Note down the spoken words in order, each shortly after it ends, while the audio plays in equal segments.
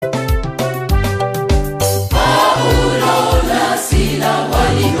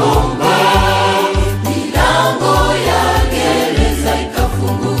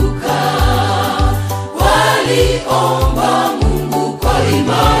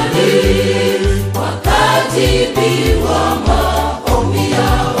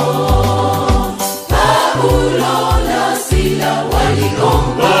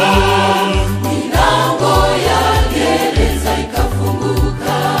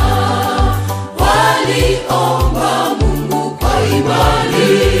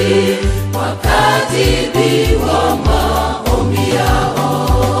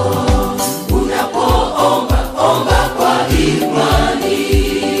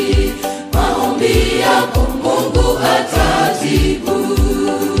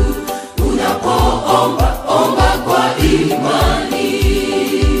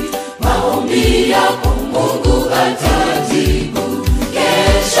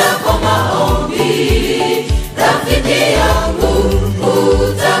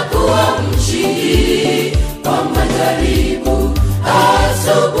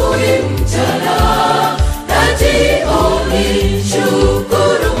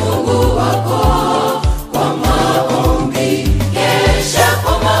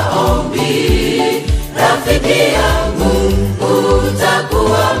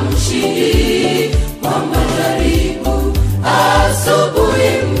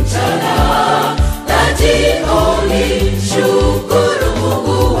mchana na jioni. Shukuru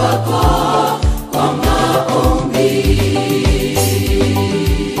Mungu wako kwa maombi.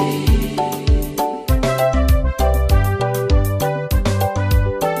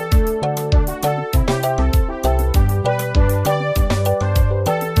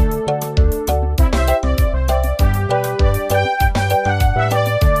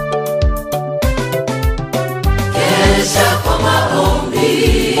 Kesha kwa maombi,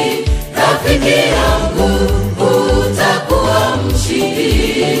 rafiki yangu, utakuwa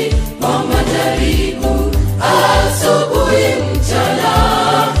mshindi kwa majaribu. Asubuhi, mchana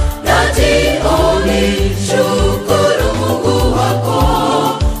na jioni. Shukuru Mungu wako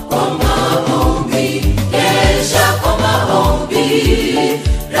kwa maombi. Kesha kwa maombi,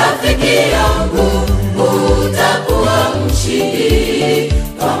 rafiki yangu, utakuwa mshindi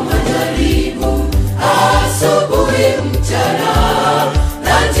kwa majaribu. Asubuhi, mchana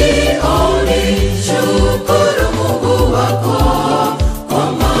na jioni. Shukuru Mungu wako kwa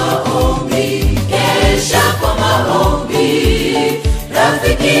maombi. Kesha kwa maombi,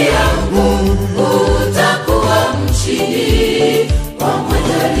 rafiki yangu, utakuwa mshindi kwa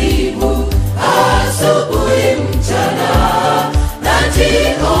majaribu. Asubuhi, mchana na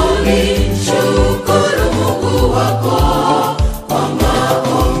jioni. Shukuru Mungu wako kwa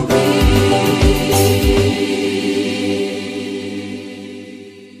maombi.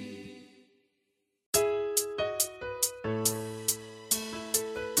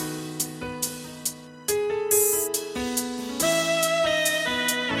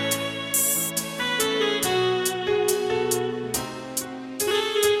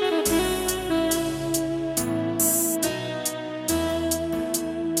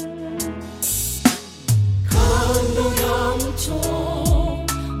 Kando ya mto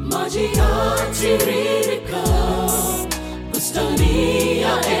maji yatiririka, bustani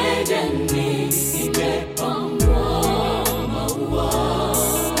ya Edeni imepambwa maua.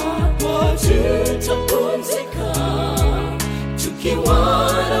 Tutapumzika tukiwa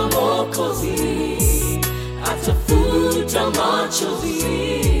na Mwokozi, atafuta machozi.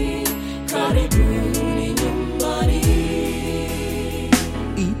 Karibuni nyumbani.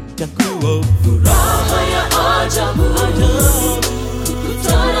 Itakuwa furaha ya ajabu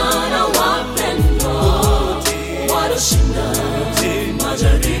kukutana na wapendwa walioshinda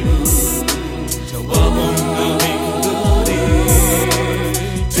majaribu. Tutawaona mbinguni,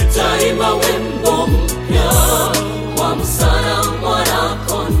 tutaimba wimbo mpya wa Musa na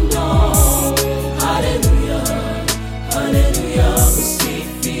Mwana-Kondoo. Haleluya, haleluya,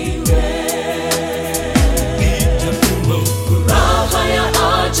 usifiwe. Furaha ya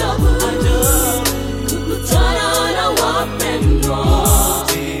ajabu kukutana na wapendwa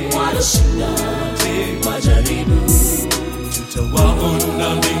walioshinda majaribu. Tutawaona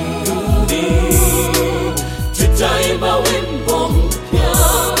mbinguni, tutaimba wimbo mpya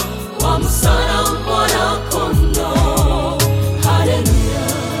wa Musa na Mwana-Kondoo. Haleluya,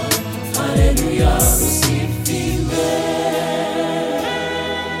 haleluya, usifiwe.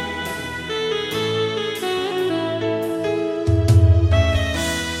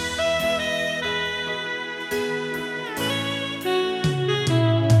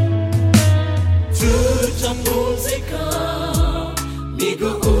 Tutapumzika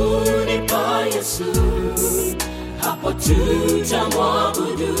miguuni pa Yesu, hapo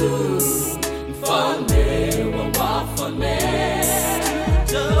tutamwabudu mfalme wa wafalme.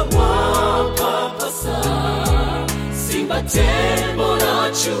 Tutawapapasa simba, tembo na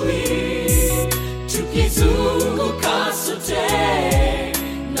chui, tukizunguka sote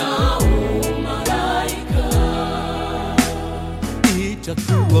na malaika.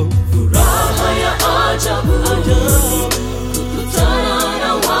 Itakuwa furaha ya ajabu kukutana na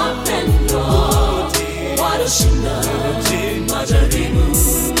wapendwa walioshinda majaribu.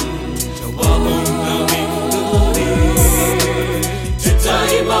 Tutawaona mbinguni,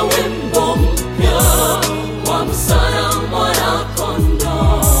 tutaimba wimbo mpya wa Musa na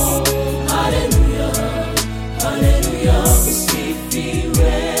Mwana-Kondoo. Haleluya, haleluya,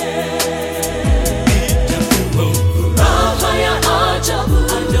 usifiwe. Furaha ya ajabu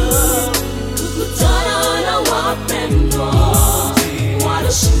kukutana na wapendwa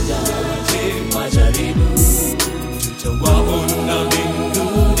walioshinda majaribu. Tutawaona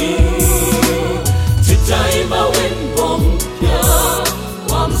mbinguni, tutaimba wimbo mpya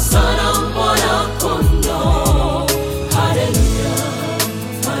wa Musa na Mwana-Kondoo. Haleluya,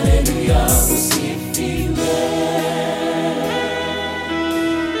 haleluya, usifiwe.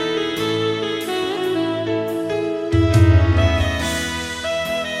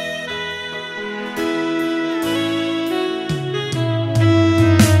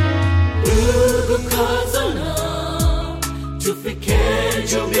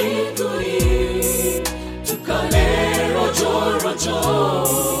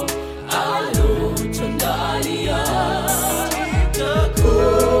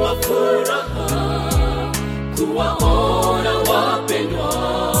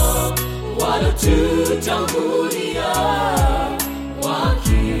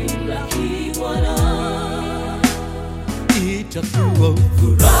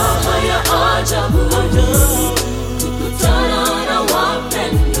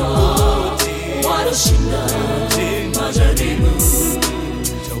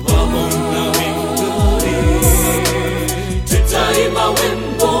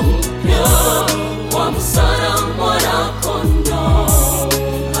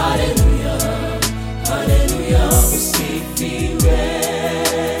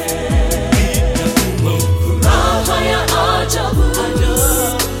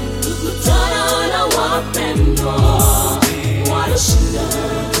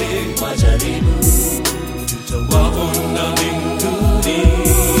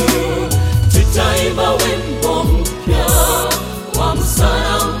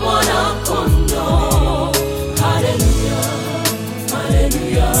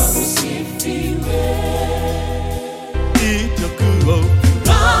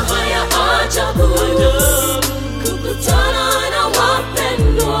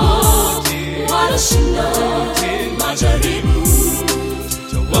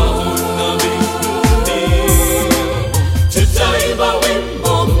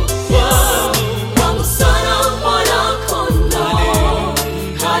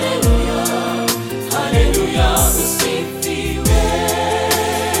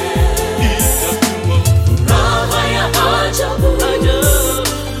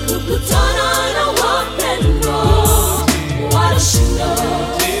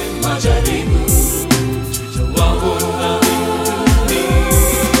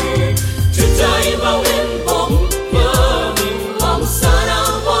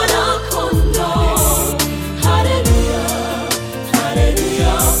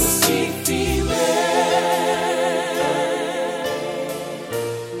 usifiwe.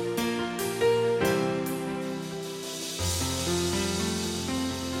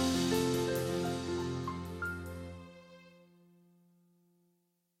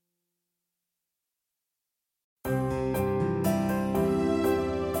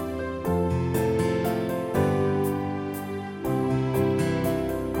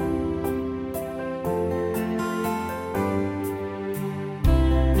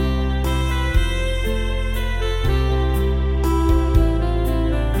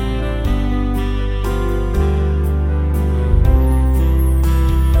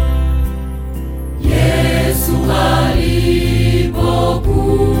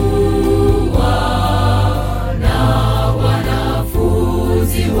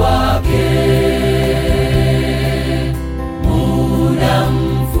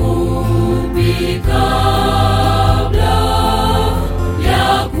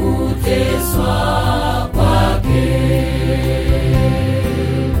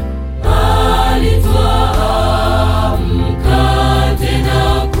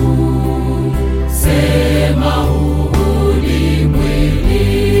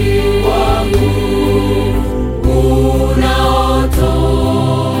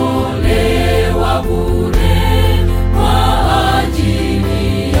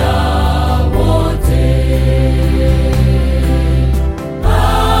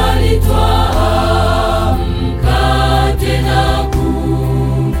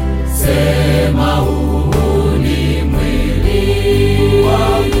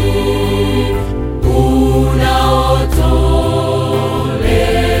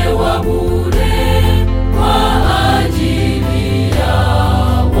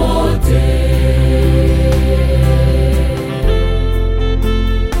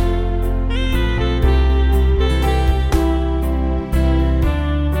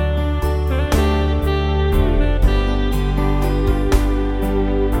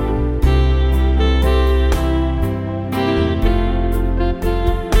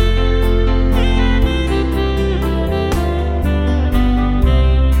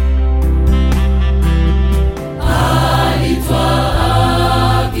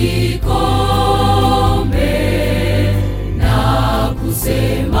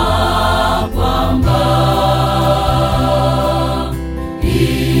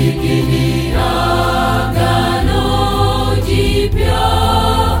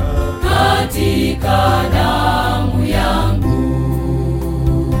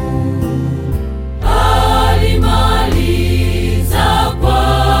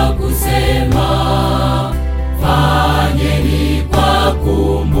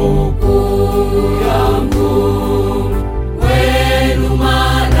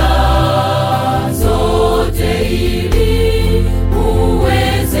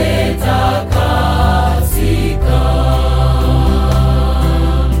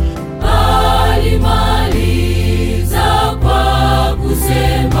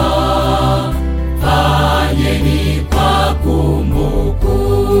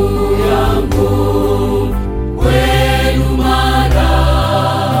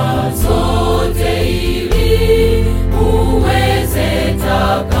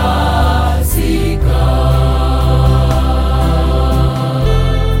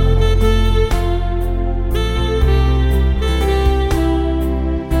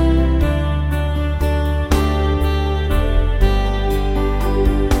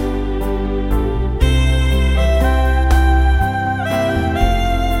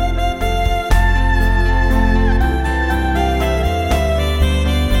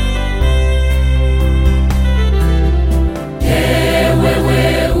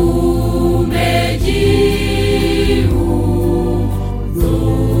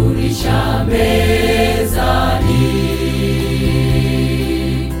 Amen.